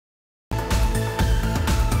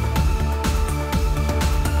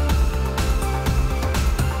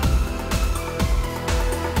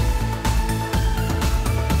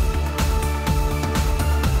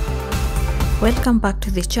Welcome back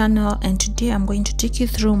to the channel, and today I'm going to take you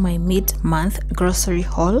through my mid-month grocery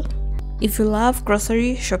haul. If you love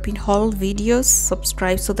grocery shopping haul videos,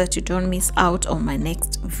 subscribe so that you don't miss out on my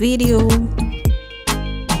next video.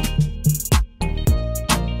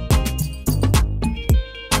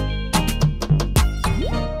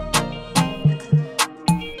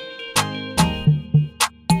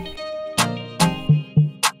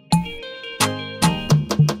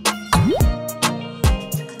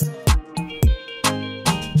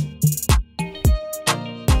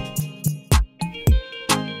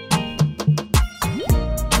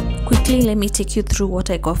 Quickly, let me take you through what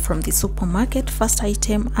I got from the supermarket. First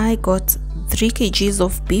item, I got 3 kgs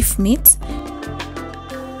of beef meat.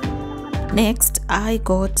 Next, I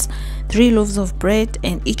got 3 loaves of bread,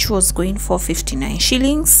 and each was going for 59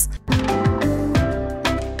 shillings.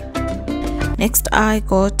 Next, I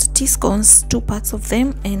got tea scones, 2 packs of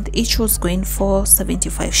them, and each was going for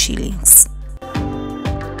 75 shillings.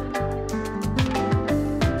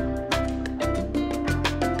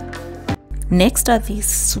 Next are these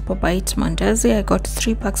super bite mandazi. I got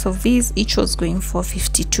 3 packs of these, each was going for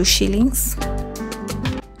 52 shillings.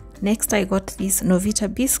 Next, I got these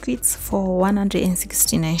Novita biscuits for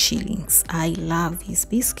 169 shillings. I love these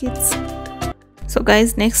biscuits. So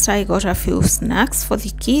guys, next I got a few snacks for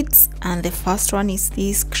the kids, and the first one is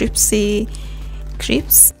these crispy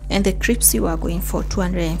crepes, and the crispy were going for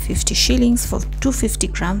 250 shillings for 250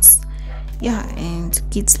 grams. Yeah, and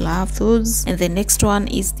kids love those. And the next one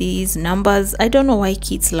is these numbers. I don't know why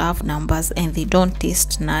kids love numbers and they don't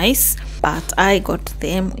taste nice, but I got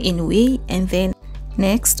them anyway. And then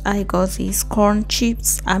next I got these corn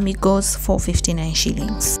chips amigos for 59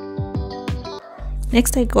 shillings.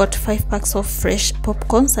 Next I got 5 packs of fresh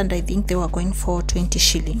popcorns, and I think they were going for 20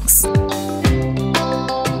 shillings.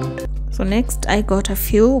 So next I got a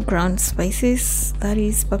few ground spices, that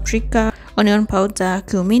is paprika, onion powder,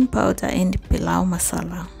 cumin powder, and pilau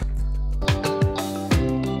masala.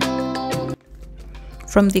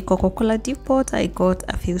 From the Coca-Cola depot, I got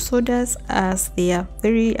a few sodas, as they are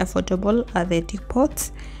very affordable at the depot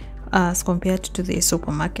as compared to the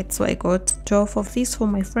supermarket. So I got 12 of these for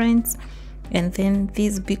my friends, and then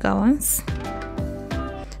these bigger ones.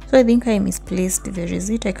 So I think I misplaced the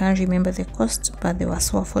receipt. I can't remember the cost, but they were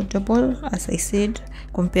so affordable, as I said,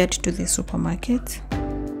 compared to the supermarket.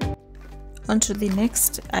 On to the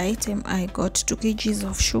next item, I got 2 kgs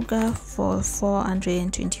of sugar for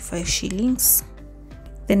 425 shillings.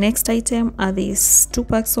 The next item are these 2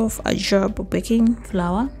 packs of Ajab baking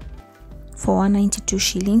flour for 192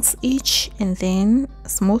 shillings each, and then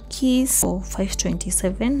smokies for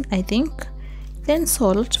 527 I think. Then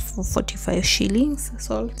salt for 45 shillings.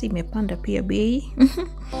 Salt imepanda pia bei.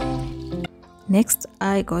 Next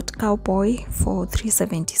I got cowboy for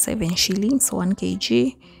 377 shillings 1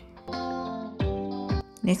 kg.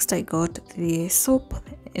 Next I got the soap,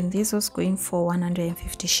 and this was going for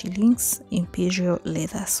 150 shillings, imperial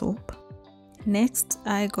leather soap. Next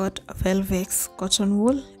I got Velvex cotton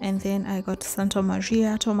wool, and then I got Santa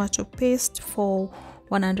Maria tomato paste for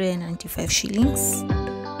 195 shillings.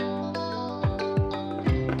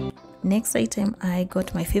 Next item, I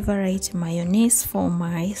got my favorite mayonnaise for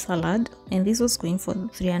my salad, and this was going for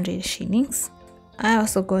 300 shillings. I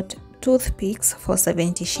also got toothpicks for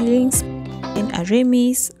 70 shillings, and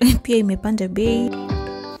Aramis pia imepanda bei.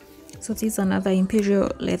 So this is another imperial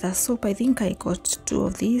leather soap. I think I got 2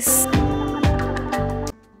 of these.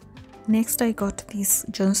 Next I got this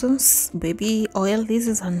Johnson's baby oil. This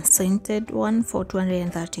is unscented one for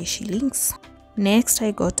 230 shillings. Next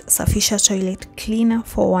I got Sufficient toilet cleaner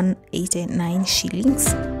for 189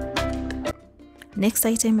 shillings. Next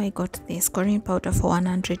item, I got the scoring powder for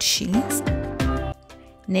 100 shillings.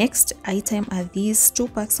 Next item are these 2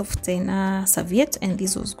 packs of Tena serviette, and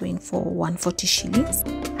this was going for 140 shillings.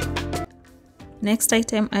 Next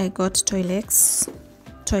item, I got Toilex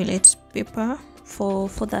toilet paper for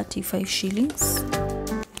 35 shillings.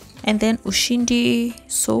 And then Ushindi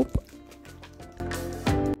soap.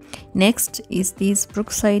 Next is this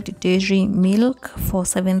Brookside dairy milk for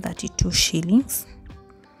 732 shillings.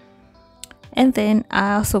 And then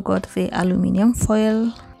I also got the aluminium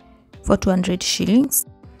foil for 200 shillings.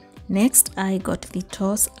 Next I got the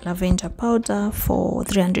Toss lavender powder for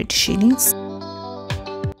 300 shillings.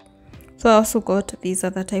 So I also got this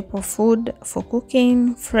other type of food for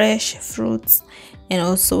cooking, fresh fruits and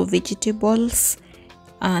also vegetables,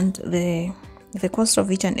 and the cost of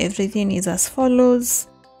each and everything is as follows.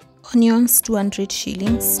 Onions 200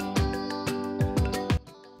 shillings.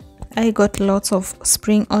 I got lots of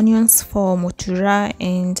spring onions for motura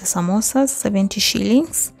and samosas 70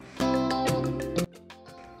 shillings.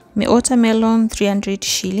 Watermelon 300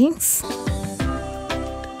 shillings.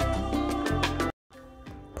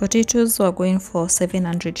 Potatoes were going for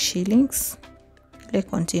 700 shillings. Ile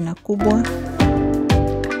container kubwa.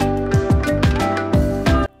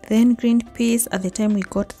 Then green peas, at the time we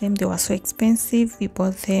got them, they were so expensive. We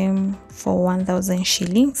bought them for 1000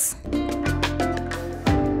 shillings.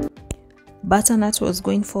 Butternut was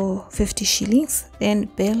going for 50 shillings. Then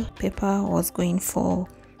bell pepper was going for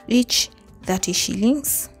each 30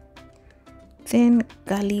 shillings. Then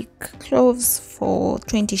garlic cloves for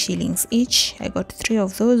 20 shillings each. I got 3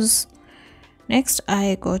 of those. Next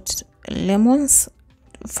I got lemons,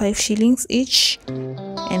 5 shillings each.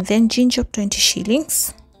 And then ginger, 20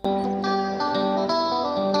 shillings.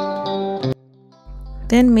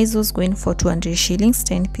 Then maize was going for 200 shillings,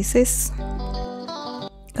 10 pieces.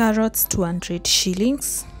 Carrots, 200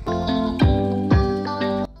 shillings.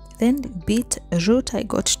 Then beetroot, I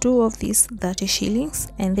got 2 of these, 30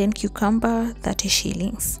 shillings. And then cucumber, 30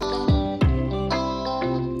 shillings.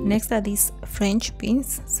 Next are these French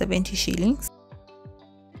beans, 70 shillings.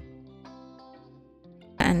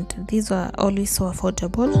 And these were always so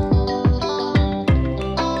affordable.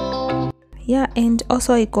 Yeah, and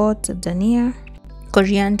also I got dhania,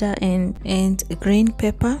 coriander and green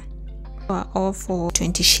pepper. They were all for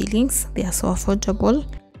 20 shillings. They are so affordable.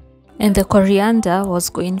 And the coriander was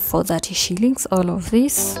going for 30 shillings, all of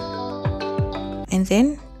this. And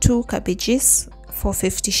then 2 cabbages for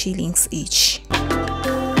 50 shillings each.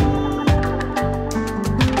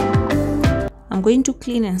 I'm going to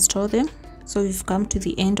clean and store them. So we've come to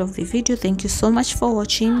the end of the video. Thank you so much for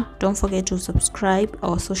watching. Don't forget to subscribe,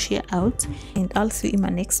 also share out, and I'll see you in my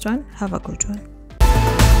next one. Have a good one.